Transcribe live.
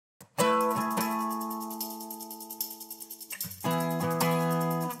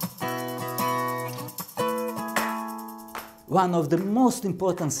one of the most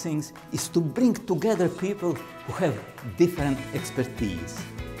important things is to bring together people who have different expertise,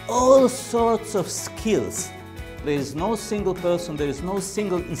 all sorts of skills. There is no single person, there is no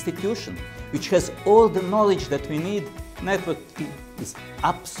single institution which has all the knowledge that we need. Networking is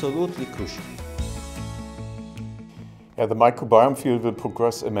absolutely crucial. Yeah, the microbiome field will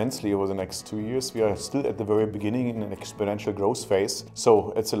progress immensely over the next 2 years. We are still at the very beginning in an exponential growth phase,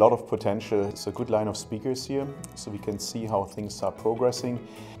 so it's a lot of potential. It's a good line of speakers here, so we can see how things are progressing,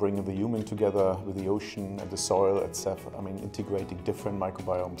 bringing the human together with the ocean and the soil, etc. I mean, integrating different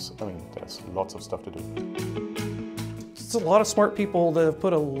microbiomes. I mean, there's lots of stuff to do. It's a lot of smart people that have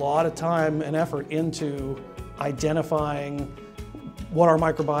put a lot of time and effort into identifying what our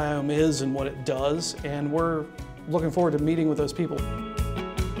microbiome is and what it does, and we're looking forward to meeting with those people.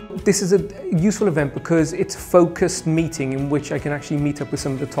 This is a useful event because it's a focused meeting in which I can actually meet up with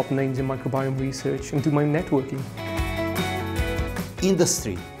some of the top names in microbiome research and do my networking.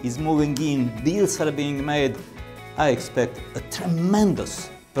 Industry is moving in, deals are being made. I expect a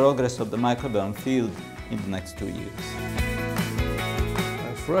tremendous progress of the microbiome field in the next 2 years.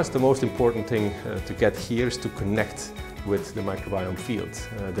 For us, the most important thing to get here is to connect with the microbiome field.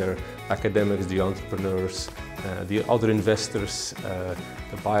 There are academics, the entrepreneurs, the other investors,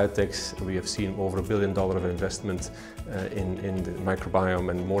 the biotechs. We have seen over $1 billion of investment in the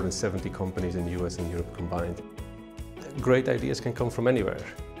microbiome and more than 70 companies in the US and Europe combined. Great ideas can come from anywhere.